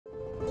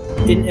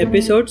In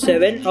episode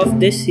 7 of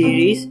this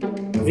series,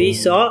 we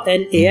saw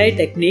an AI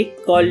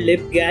technique called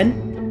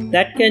LipGAN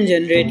that can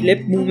generate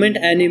lip movement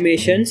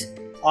animations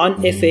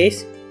on a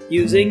face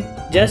using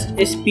just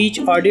a speech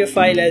audio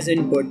file as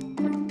input.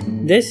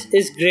 This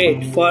is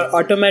great for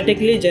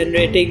automatically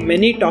generating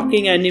many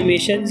talking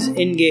animations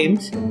in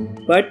games,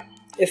 but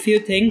if you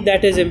think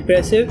that is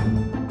impressive,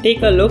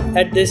 take a look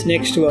at this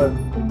next work.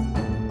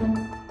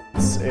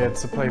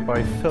 It's a play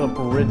by Philip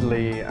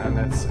Ridley, and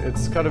it's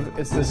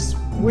this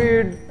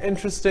weird,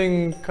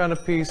 interesting kind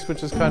of piece,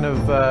 which is kind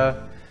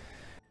of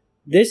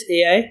This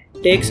AI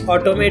takes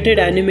automated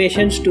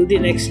animations to the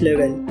next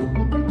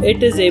level.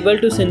 It is able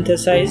to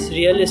synthesize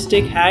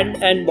realistic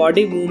hand and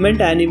body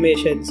movement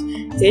animations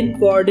in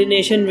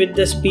coordination with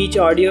the speech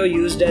audio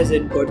used as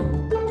input.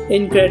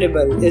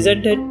 Incredible,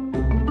 isn't it?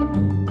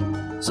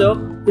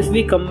 So, if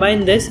we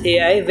combine this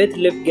AI with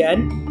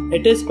LipGAN,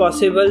 it is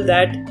possible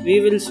that we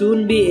will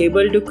soon be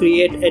able to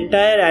create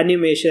entire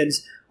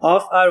animations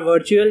of our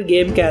virtual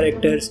game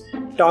characters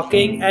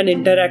talking and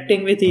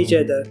interacting with each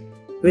other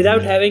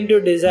without having to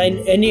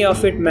design any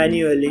of it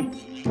manually.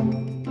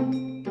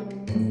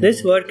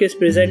 This work is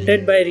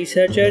presented by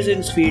researchers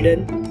in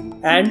Sweden,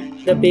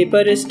 and the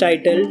paper is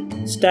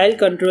titled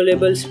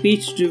Style-Controllable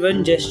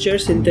Speech-Driven Gesture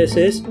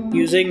Synthesis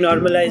Using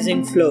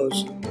Normalising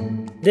Flows.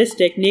 This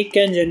technique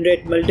can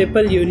generate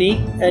multiple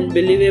unique and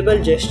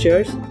believable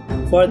gestures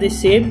for the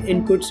same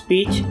input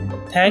speech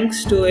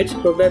thanks to its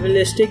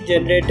probabilistic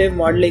generative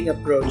modeling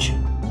approach.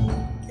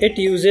 It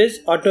uses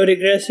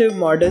autoregressive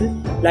model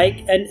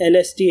like an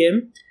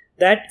LSTM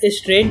that is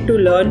trained to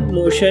learn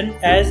motion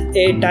as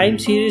a time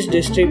series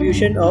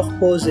distribution of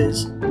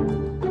poses.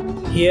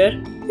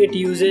 Here, it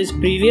uses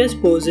previous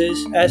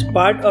poses as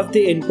part of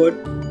the input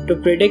to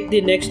predict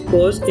the next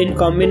pose in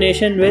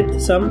combination with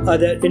some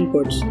other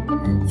inputs.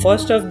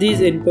 First of these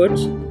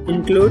inputs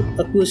include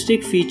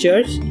acoustic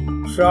features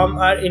from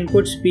our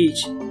input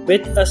speech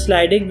with a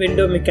sliding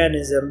window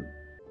mechanism.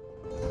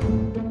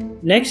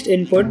 Next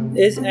input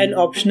is an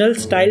optional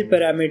style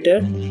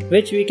parameter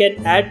which we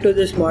can add to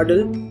this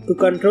model to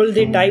control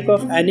the type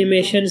of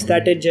animations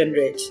that it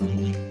generates.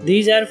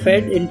 These are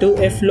fed into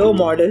a flow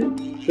model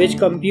which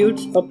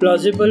computes a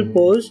plausible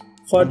pose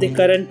for the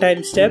current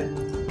time step,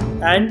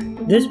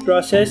 and this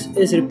process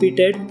is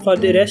repeated for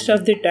the rest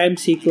of the time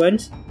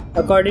sequence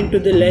according to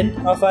the length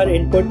of our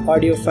input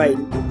audio file.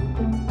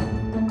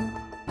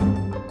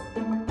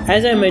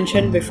 As I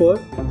mentioned before,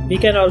 we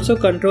can also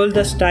control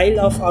the style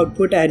of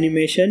output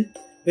animation,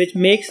 which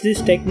makes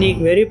this technique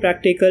very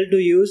practical to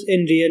use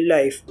in real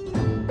life.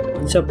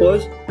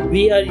 Suppose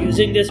we are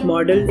using this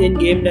model in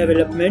game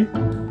development,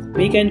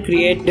 we can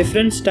create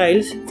different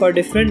styles for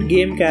different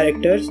game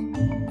characters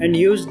and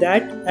use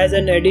that as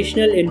an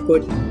additional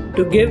input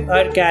to give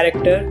our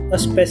character a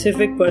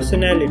specific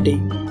personality.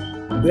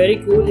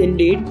 Very cool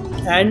indeed,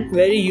 and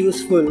very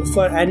useful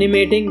for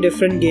animating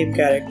different game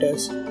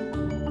characters.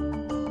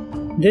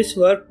 This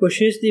work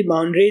pushes the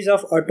boundaries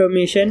of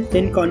automation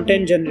in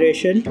content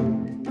generation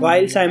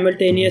while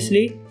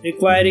simultaneously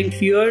requiring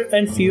fewer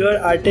and fewer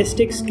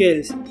artistic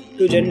skills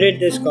to generate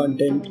this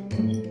content.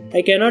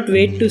 I cannot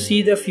wait to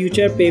see the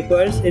future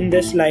papers in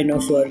this line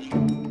of work.